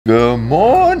Good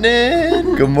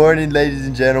morning! Good morning, ladies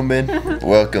and gentlemen.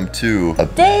 Welcome to a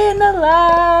day in the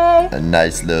life. A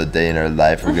nice little day in our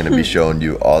life. We're gonna be showing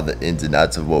you all the ins and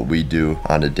outs of what we do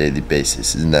on a daily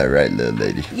basis. Isn't that right, little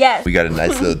lady? Yes. We got a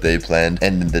nice little day planned,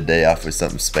 ending the day off with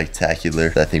something spectacular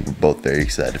that I think we're both very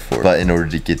excited for. But in order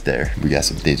to get there, we got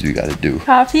some things we gotta do.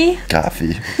 Coffee?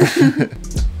 Coffee.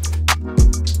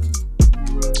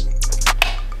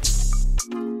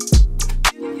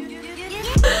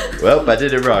 Well, I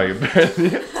did it wrong,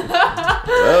 apparently.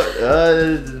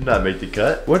 Well, did not make the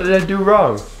cut. What did I do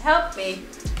wrong? Help me.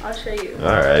 I'll show you.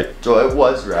 Alright. So it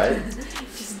was right.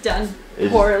 Just done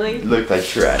poorly. It looked like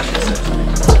trash.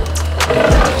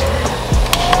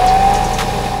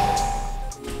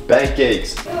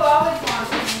 Pancakes. Who always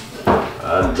wants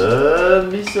I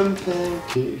love me some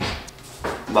pancakes.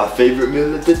 My favorite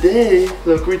meal of the day.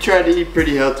 Look, we try to eat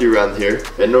pretty healthy around here.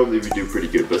 And normally we do pretty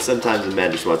good, but sometimes a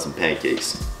man just wants some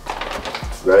pancakes.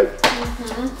 Right?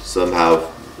 Mm-hmm.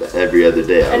 Somehow, every other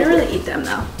day. I don't really eat them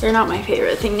though. They're not my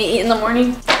favorite thing to eat in the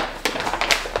morning.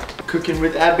 Cooking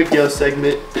with Abigail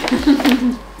segment.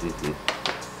 Mm-hmm.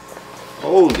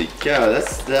 Holy cow,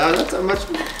 that's how much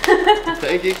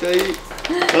pancakes I eat?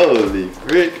 Holy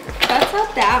frick. That's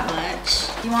not that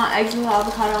much. You want eggs with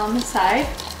avocado on the side?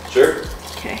 Sure.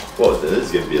 Okay. Well, this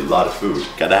is gonna be a lot of food.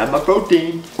 Gotta have my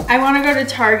protein. I want to go to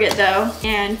Target though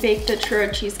and bake the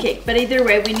churro cheesecake. But either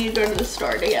way, we need to go to the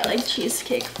store to get like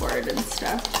cheesecake for it and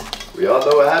stuff. We all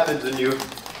know what happens when you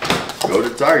go to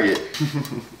Target.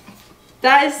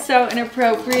 That is so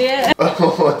inappropriate. What?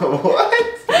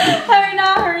 Have you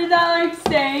not heard that like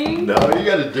saying? No, you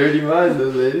got a dirty mind though,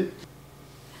 lady.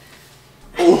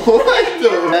 What the?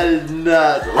 That is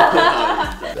not.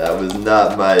 That was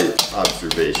not my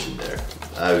observation there.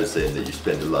 I was saying that you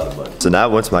spend a lot of money. So now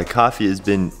once my coffee has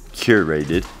been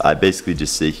curated, I basically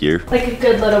just sit here. Like a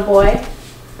good little boy.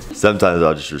 Sometimes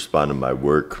I'll just respond to my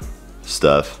work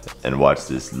stuff and watch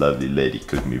this lovely lady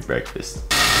cook me breakfast.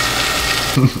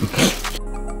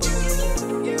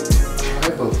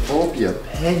 Trypophobia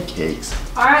pancakes.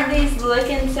 Aren't these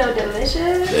looking so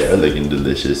delicious? They are looking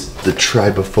delicious. The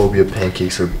Trypophobia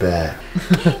pancakes are back.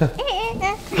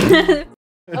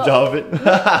 Dolphin.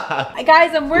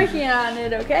 Guys, I'm working on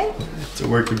it, okay? It's a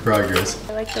work in progress.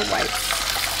 I like the white.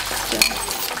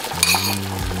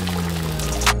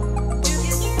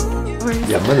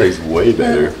 Yeah, my leg's way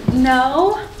better.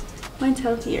 No. Mine's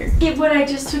healthier. Yeah, when I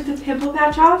just took the pimple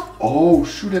patch off. Oh,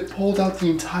 shoot, it pulled out the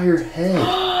entire head.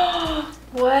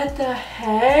 What the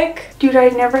heck? Dude, I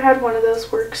never had one of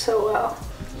those work so well.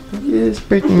 Yeah, it's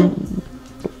freaking...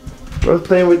 I was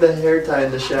playing with the hair tie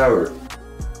in the shower.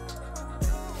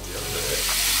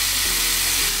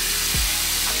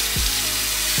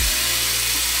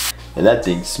 And that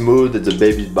thing's smooth as a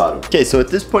baby's bottom. Okay, so at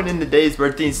this point in the days where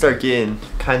things start getting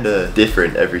kind of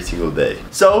different every single day.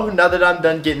 So now that I'm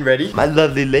done getting ready, my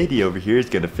lovely lady over here is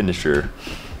gonna finish her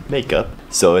makeup.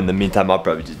 So in the meantime, I'll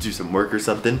probably just do some work or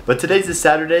something. But today's a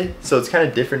Saturday, so it's kind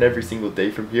of different every single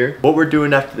day from here. What we're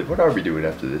doing after this, what are we doing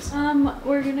after this?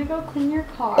 We're gonna go clean your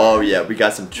car. Oh yeah, we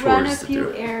got some chores to do.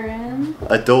 Run a few errands.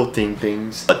 Adulting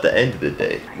things. At the end of the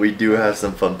day, we do have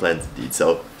some fun plans indeed.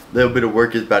 So a little bit of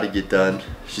work is about to get done.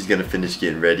 She's gonna finish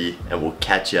getting ready and we'll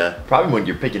catch ya probably when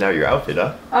you're picking out your outfit,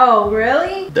 huh? Oh,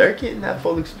 really? They're getting that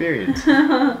full experience.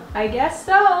 I guess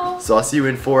so. So I'll see you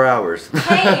in 4 hours.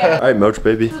 Hey. Alright, Moch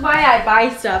baby. This is why I buy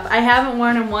stuff. I haven't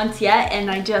worn them once yet and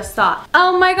I just thought,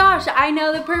 oh my gosh, I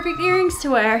know the perfect earrings to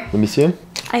wear. Let me see them.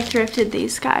 I thrifted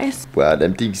these guys. Wow,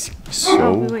 them things so...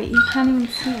 Oh, wait, you can't even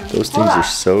see them. Those things are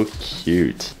so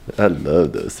cute. I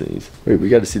love those things. Wait, we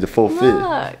gotta see the full fit.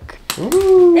 Look.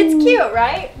 Ooh. It's cute,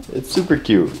 right? It's super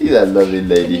cute. See that lovely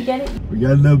lady. Can you get it? We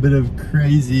got a little bit of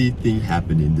crazy thing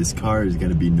happening. This car is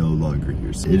gonna be no longer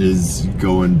here. So it is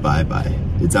going bye-bye.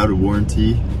 It's out of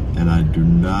warranty and I do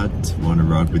not want to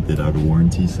rock with it out of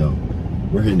warranty. So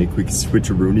we're hitting a quick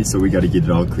switcheroony. So we got to get it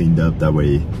all cleaned up. That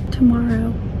way.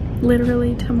 Tomorrow.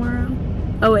 Literally tomorrow.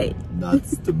 Oh wait. Not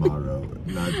tomorrow.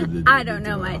 Not I don't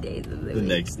know my days of the week.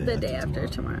 Next day. The day after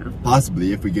tomorrow.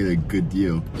 Possibly if we get a good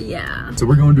deal. Yeah. So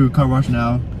we're going to do a car wash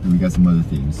now. And we got some other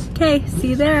things. Okay, see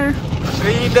you there.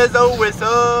 Read the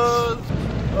whistles.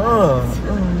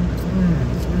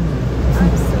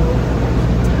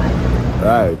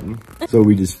 Alright, so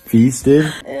we just feasted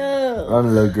on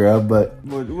the little girl, but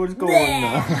what's going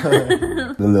on?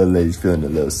 The little lady's feeling a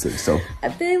little sick, so. I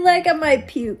feel like I might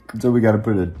puke. So we gotta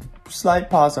put a slight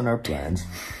pause on our plans.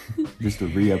 Just to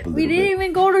re-up a little bit. We didn't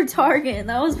even go to Target, and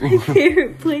that was my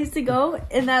favorite place to go,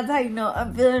 and that's how you know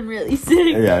I'm feeling really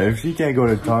sick. Yeah, if she can't go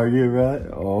to Target, right?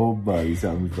 Oh, buddy,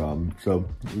 something's wrong. So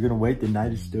we're gonna wait. The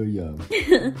night is still young.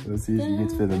 We'll see if she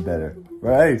gets feeling better.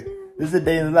 Right? This is a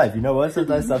day in the life. You know what?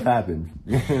 Sometimes stuff happens.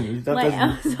 My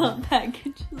Amazon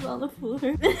package is on the floor.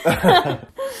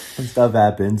 Stuff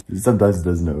happens. Sometimes it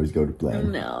doesn't always go to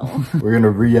plan. No. We're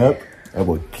gonna re-up and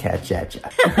we'll catch at ya.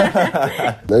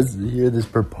 Let's hear this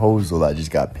proposal I just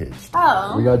got pitched.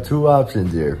 Oh. We got two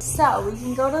options here. So we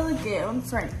can go to Lagoon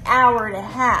for an hour and a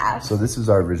half. So this was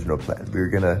our original plan. We were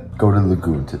gonna go to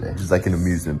Lagoon today. It's like an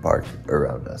amusement park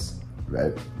around us,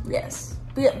 right? Yes.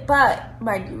 But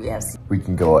mind you, we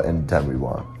can go anytime we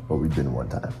want, but we've been one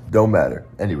time. Don't matter.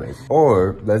 Anyways.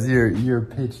 Or let's hear your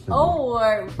pitch to me.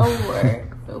 Or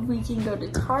we can go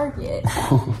to Target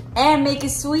and make a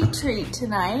sweet treat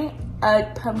tonight, a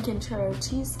pumpkin churro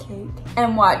cheesecake,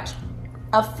 and watch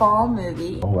a fall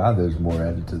movie. Oh wow, there's more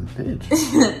added to the pitch.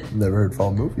 Never heard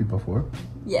fall movie before.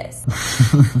 Yes.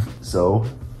 So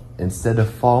instead of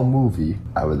fall movie,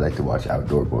 I would like to watch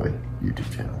Outdoor Boy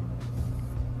YouTube channel.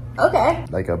 Okay.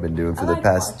 Like I've been doing for the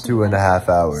past 2.5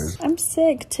 hours. I'm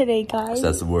sick today, guys. So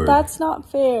that's the word. That's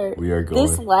not fair. We are going.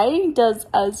 This lighting does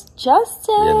us justice.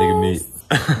 Yeah, look at me.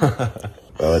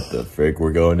 What the frick?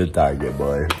 We're going to Target,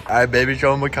 boy. All right, baby,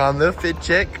 show him a calm little fit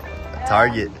check.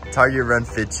 Target run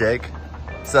fit check.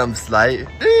 Some slight.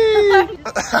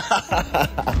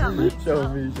 Show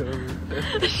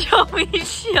me.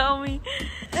 Show me.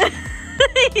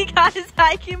 He got his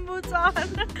hiking boots on.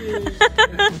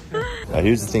 Now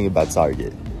here's the thing about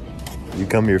Target. You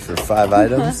come here for 5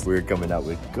 items. We're coming out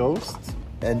with ghosts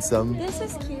and some This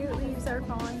is cute. Leaves are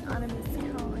falling. Autumn is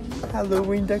calling.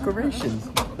 Halloween decorations.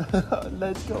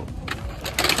 Let's go.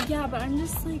 Yeah, but I'm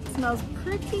just like, smells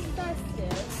pretty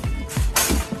festive.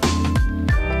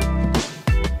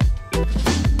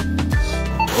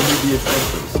 Only the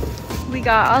essentials. We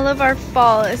got all of our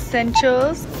fall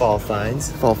essentials. Fall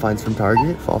finds. Fall finds from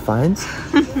Target. Fall finds.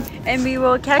 And we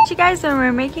will catch you guys when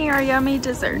we're making our yummy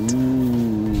dessert.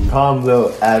 Ooh. Calm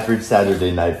little average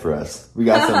Saturday night for us. We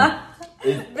got some.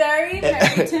 Very,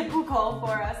 very typical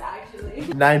for us, actually.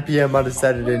 9 p.m. on a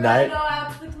Saturday night. Go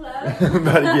out to the club. We're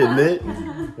about to get lit.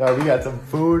 Yo, we got some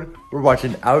food. We're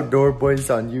watching Outdoor Boys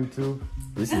on YouTube.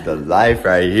 This is the life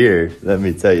right here. Let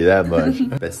me tell you that much.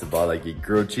 Best of all, I get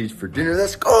grilled cheese for dinner.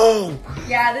 Let's go.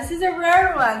 Yeah, this is a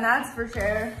rare one, that's for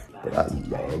sure. But I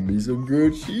love me some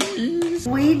grilled cheese.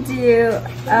 We do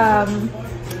a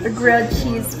grilled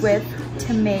cheese with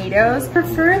tomatoes,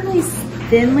 preferably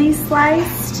thinly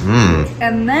sliced,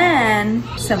 and then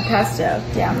some pesto.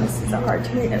 Damn, this is a hard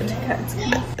tomato to cut.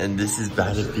 And this is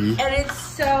about to be. And it's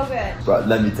so good. Bro,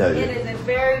 let me tell you. It is a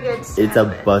very good snack. It's a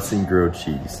bussin' grilled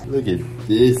cheese. Look at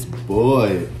this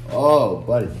boy. Oh,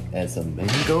 buddy. And some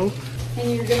mango.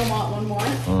 And you're gonna want one more?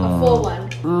 A full one.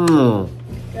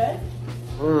 Good?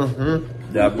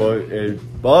 That boy is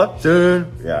bussin'.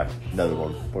 Yeah, another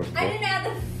one. I didn't add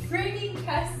the freaking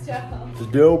pesto.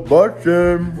 Still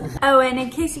bussin'. Oh, and in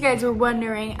case you guys were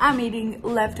wondering, I'm eating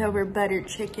leftover buttered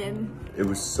chicken. It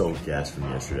was so gas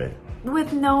from yesterday.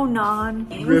 With no naan.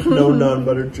 With no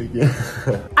non-buttered chicken.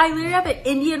 I literally have an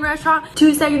Indian restaurant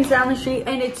 2 seconds down the street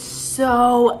and it's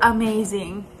so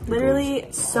amazing. Literally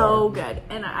so good.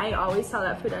 And I always saw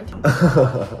that food on TV.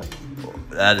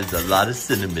 That is a lot of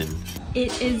cinnamon.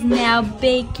 It is now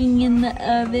baking in the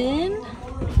oven.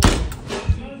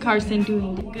 Carson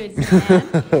doing the good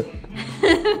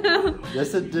man.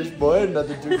 Just a dish, boy,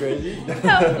 nothing too crazy.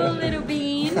 Helpful little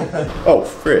bean. Oh,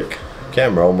 frick.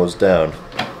 Camera almost down.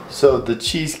 So the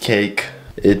cheesecake,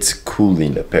 it's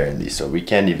cooling apparently, so we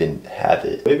can't even have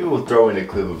it. Maybe we'll throw in a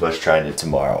clip of us trying it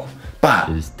tomorrow. Bah!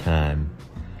 It is time.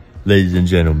 Ladies and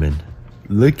gentlemen,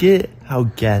 look at how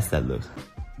gas that looks.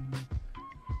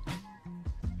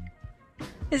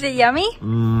 Is it yummy?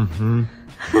 Mm-hmm.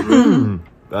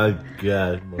 Oh,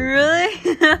 God. Really?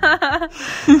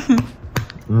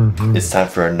 It's time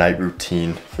for our night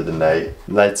routine for the night.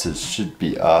 Lights should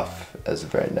be off as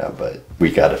of right now, but we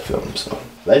gotta film, so.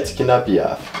 Lights cannot be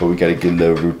off, but we got a good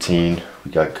little routine. We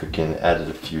got cooking, added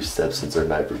a few steps since our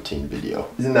night routine video.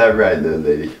 Isn't that right, little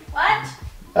lady? What?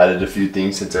 Added a few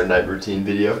things since our night routine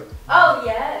video. Oh,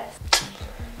 yes.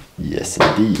 Yes,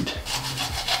 indeed.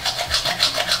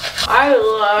 I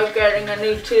love getting a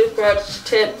new toothbrush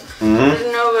tip. There's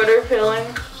no better feeling.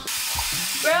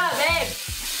 Bro, babe.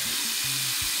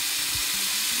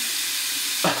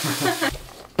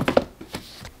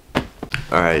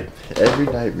 Alright, every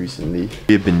night recently,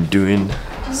 we've been doing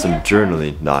some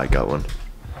journaling. Nah, I got one.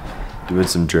 Doing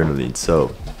some journaling.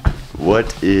 So,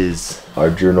 what is our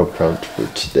journal prompt for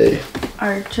today?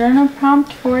 Our journal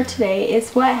prompt for today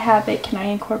is, what habit can I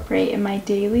incorporate in my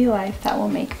daily life that will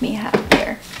make me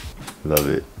happier? Love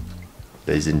it.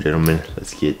 Ladies and gentlemen,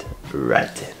 let's get right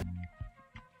in.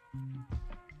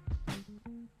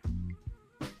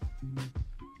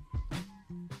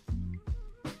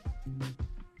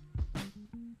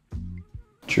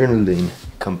 Journaling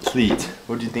complete.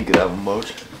 What do you think of that one,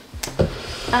 Moj?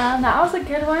 That was a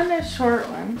good one, a short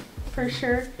one, for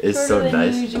sure. It's Shorter so than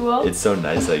nice. usual. It's so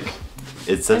nice, like,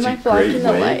 it's such Am a I blocking great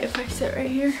the way. light if I sit right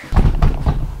here?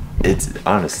 It's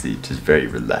honestly just very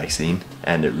relaxing,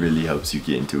 and it really helps you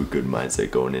get into a good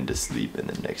mindset going into sleep in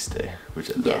the next day, which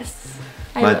I love. Yes.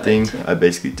 My thing I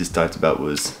basically just talked about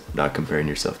was not comparing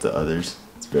yourself to others.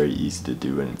 It's very easy to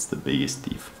do, and it's the biggest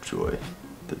thief of joy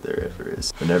that there ever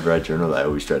is. Whenever I journal, I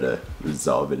always try to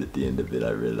resolve it at the end of it,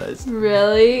 I realized.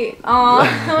 Really?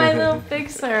 Aw, my little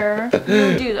fixer.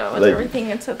 You'll do that with Like, everything,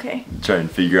 it's okay. Try and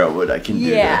figure out what I can do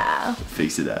Yeah. to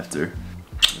fix it after.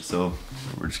 So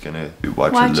we're just gonna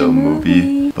watch a Watch a little movie.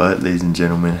 movie. But ladies and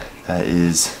gentlemen, that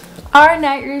is Our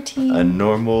night routine. a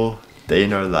normal day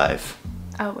in our life.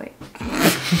 Oh, wait.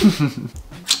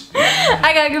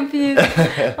 I got confused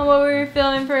on what we were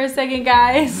filming for a second,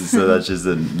 guys. So that's just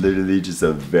literally just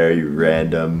a very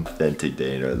random, authentic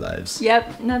day in our lives.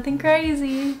 Yep, nothing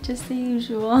crazy, just the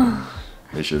usual.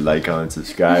 Make sure to like, comment,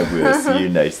 subscribe. We'll see you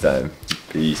next time.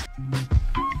 Peace.